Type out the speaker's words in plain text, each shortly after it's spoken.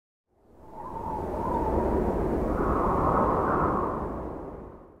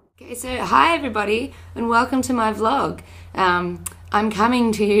So hi everybody and welcome to my vlog. I'm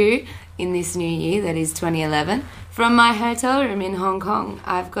coming to you in this new year, that is 2011, from my hotel room in Hong Kong.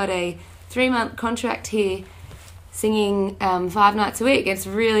 I've got a 3-month contract here singing 5 nights a week. It's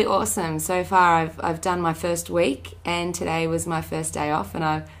really awesome. So far I've done my first week and today was my first day off, and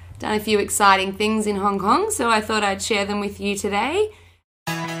I've done a few exciting things in Hong Kong, so I thought I'd share them with you today.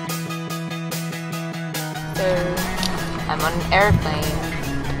 So I'm on an aeroplane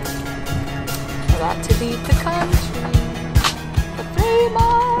about to leave the country for 3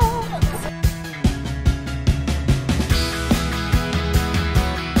 months.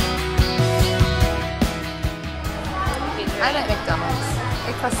 I'm at McDonald's.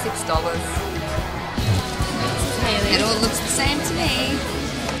 It costs $6. This is Hayley. It all looks the same to me.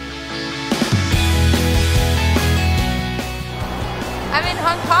 I'm in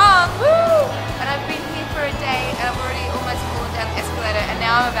Hong Kong, woo! And I've been here for a day and I've already almost fallen down the escalator, and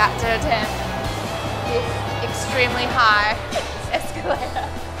now I'm about to attempt this extremely high escalator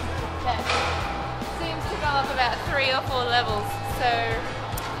that seems to go up about 3 or 4 levels. So,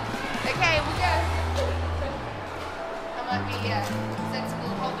 okay, we'll go. I might be sensible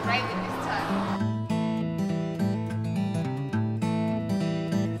and hold the railing this time.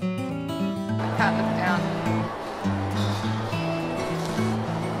 I can't look down.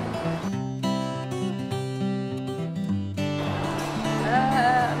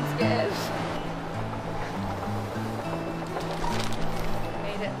 I'm scared.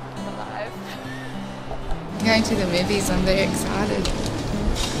 Made it alive. Going to the movies, I'm very excited.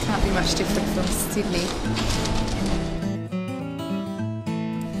 Can't be much different from Sydney.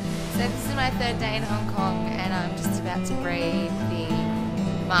 So this is my 3rd day in Hong Kong and I'm just about to brave the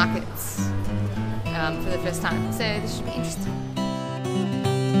markets for the first time. So this should be interesting.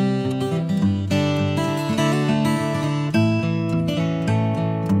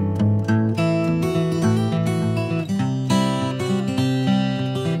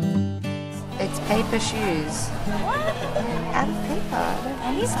 Paper shoes. What? Out of paper. I don't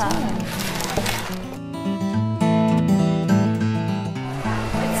understand.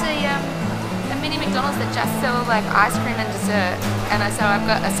 It's a mini McDonald's that just sells like ice cream and dessert, and so I've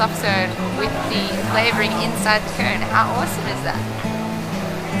got a soft serve with the flavouring inside the cone. How awesome is that?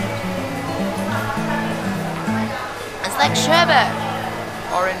 It's like sherbet.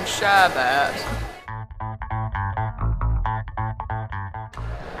 Orange sherbet.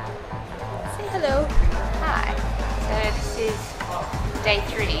 Hello. Hi. So this is day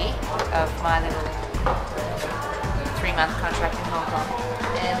 3 of my little 3-month contract in Hong Kong,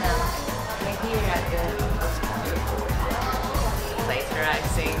 and we're here at the place where I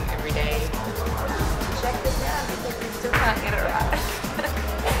sing every day. Check this out because we still can't get it right.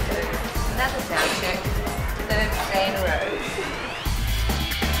 Another sound check. 3rd day in a row.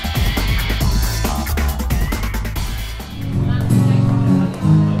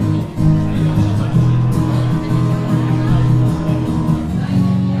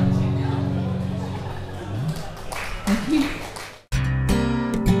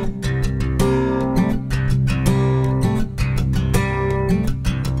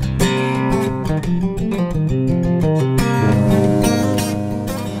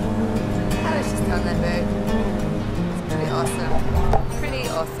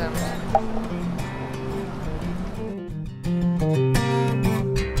 Awesome.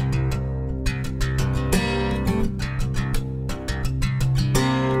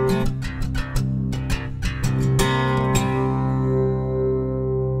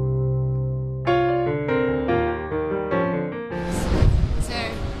 So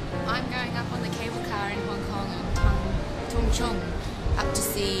I'm going up on the cable car in Hong Kong and Chung up to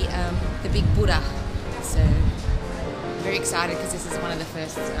see the big Buddah. So very excited because this is one of the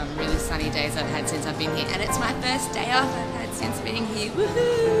first really sunny days I've had since I've been here, and it's my first day off I've had since being here.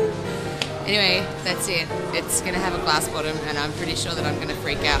 Woohoo! Anyway, that's it. It's gonna have a glass bottom and I'm pretty sure that I'm gonna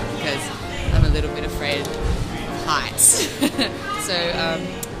freak out because I'm a little bit afraid of heights. So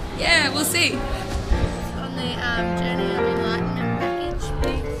yeah, we'll see. On the journey of enlightenment package,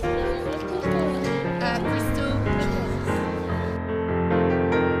 please. Crystal.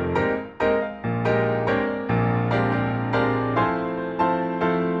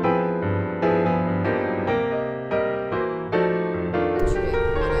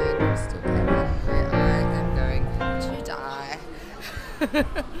 A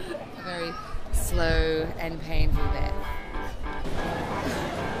very slow and painful death.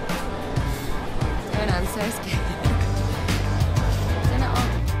 And I'm so scared. Turn it on.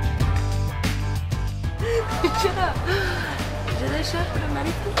 Shut up. Did they shut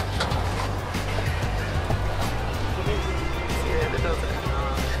automatically?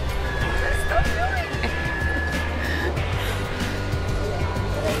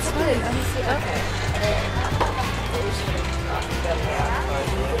 Yeah,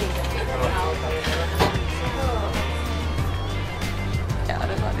 I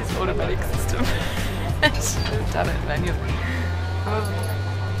don't like this automatic system. I should have done it manually.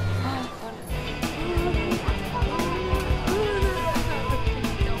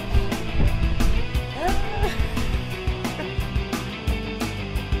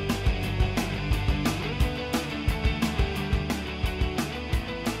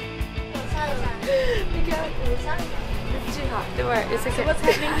 It's too hot. Don't worry, it's okay. What's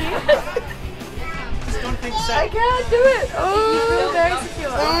happening here? I can't do it. Oh, you feel very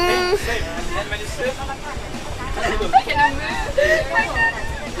secure.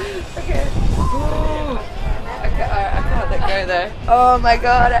 Okay. I can't let go though. Oh my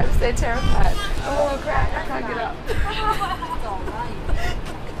god, I'm so terrified. Oh crap, I can't get up.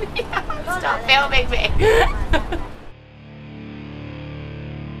 Stop filming me.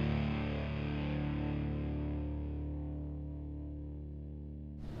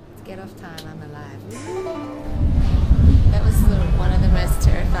 Get off time, I'm alive. That was one of the most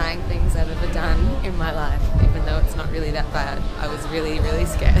terrifying things I've ever done in my life, even though it's not really that bad. I was really, really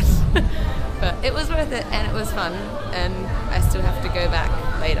scared. But it was worth it and it was fun, and I still have to go back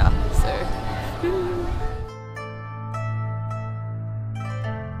later, so.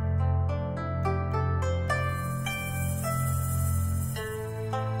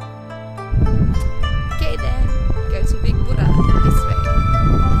 Okay then, go to Big Buddah this way.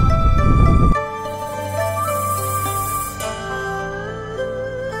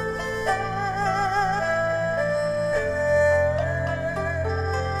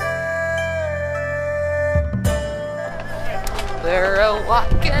 We're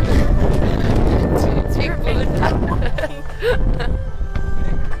walking to Big Buddah.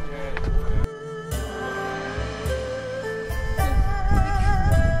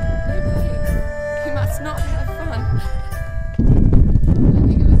 You must not have fun. I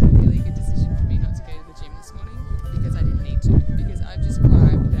think it was a really good decision for me not to go to the gym this morning because I didn't need to, because I've just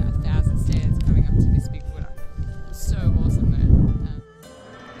climbed about 1,000 stairs coming up to this Big Buddah. It was so awesome though.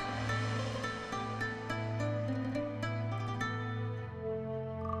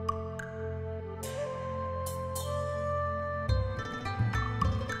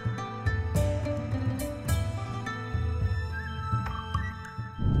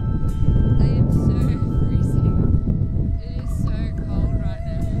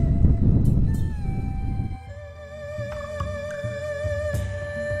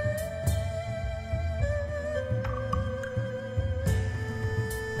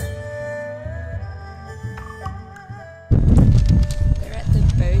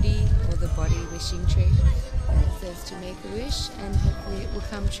 Wishing tree. It says to make a wish and hopefully it will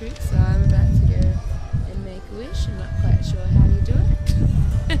come true, so I'm about to go and make a wish. I'm not quite sure how to do it,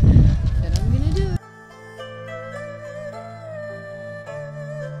 but I'm gonna do it.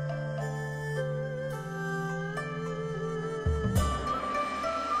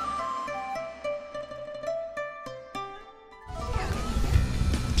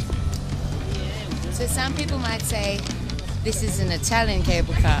 So some people might say this is an Italian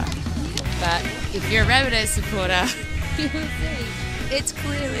cable car. But if you're a Rabbitohs supporter, you will see it's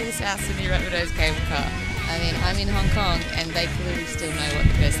clearly a South Sydney Rabbitohs cable car. I mean, I'm in Hong Kong and they clearly still know what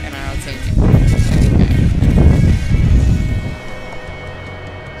the best NRL team is. There we go.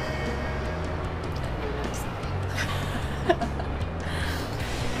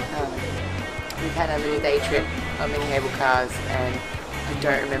 We've had a little day trip on the cable cars and I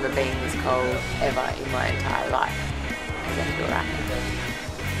don't remember being this cold ever in my entire life. I don't feel right.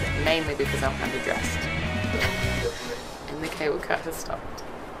 Mainly because I'm underdressed. And the cable car has stopped.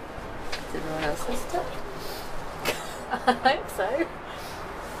 Has everyone else has stopped? I hope so.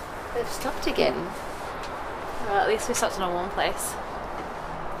 They've stopped again. Well, at least we stopped in a warm place.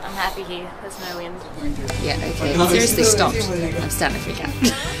 I'm happy here, there's no wind. Yeah, okay. Seriously stopped. I'm starting to freak out.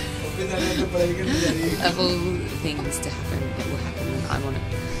 Of all things to happen, it will happen when I'm on it.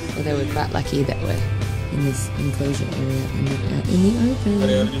 Although we're quite lucky that we're in this enclosure area and not out in the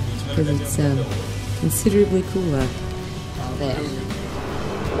open, because it's considerably cooler there.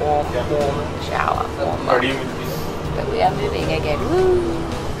 Warm shower, warm mug. But we are moving again. Woo!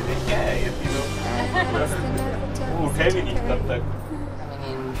 Coming in from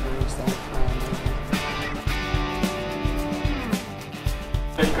South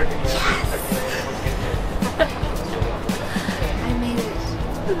I made it.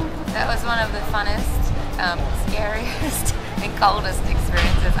 That was one of the funnest, scariest and coldest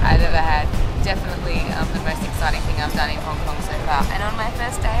experiences I've ever had. Definitely the most exciting thing I've done in Hong Kong so far. And on my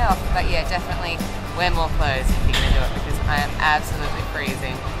first day off. But yeah, definitely wear more clothes if you're going to do it because I am absolutely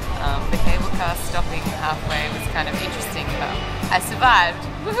freezing. The cable car stopping halfway was kind of interesting, but I survived.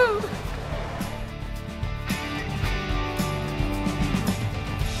 Woohoo!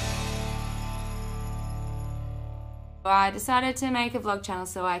 I decided to make a vlog channel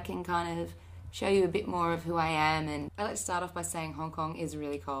so I can kind of show you a bit more of who I am, and I'd like to start off by saying Hong Kong is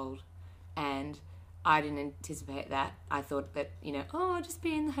really cold, and I didn't anticipate that. I thought that, you know, oh, I'll just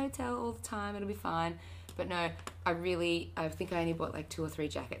be in the hotel all the time, it'll be fine. But no, I think I only bought like 2 or 3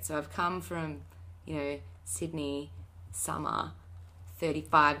 jackets. So I've come from, you know, Sydney, summer,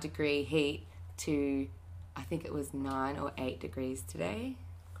 35-degree heat to, I think it was 9 or 8 degrees today.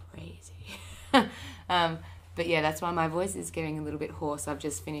 Crazy. But yeah, that's why my voice is getting a little bit hoarse. I've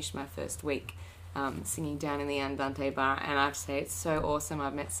just finished my first week singing down in the Andante bar, and I have to say it's so awesome.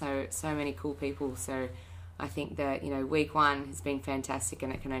 I've met so many cool people. So I think that, you know, week 1 has been fantastic,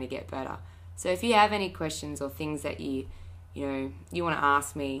 and it can only get better. So if you have any questions or things that you want to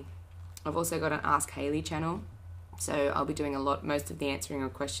ask me, I've also got an Ask Hayley channel. So I'll be doing most of the answering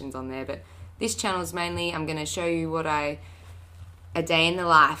of questions on there. But this channel is mainly, I'm going to show you a day in the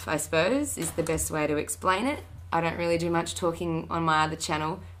life, I suppose, is the best way to explain it. I don't really do much talking on my other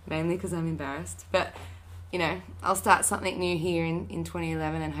channel, mainly because I'm embarrassed. But, you know, I'll start something new here in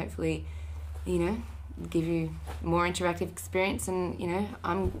 2011, and hopefully, you know, give you more interactive experience, and, you know,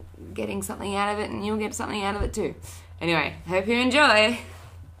 I'm getting something out of it and you'll get something out of it too. Anyway, hope you enjoy. I've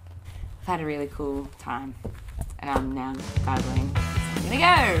had a really cool time, and I'm now gargling. So I'm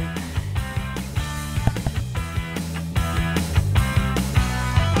gonna go.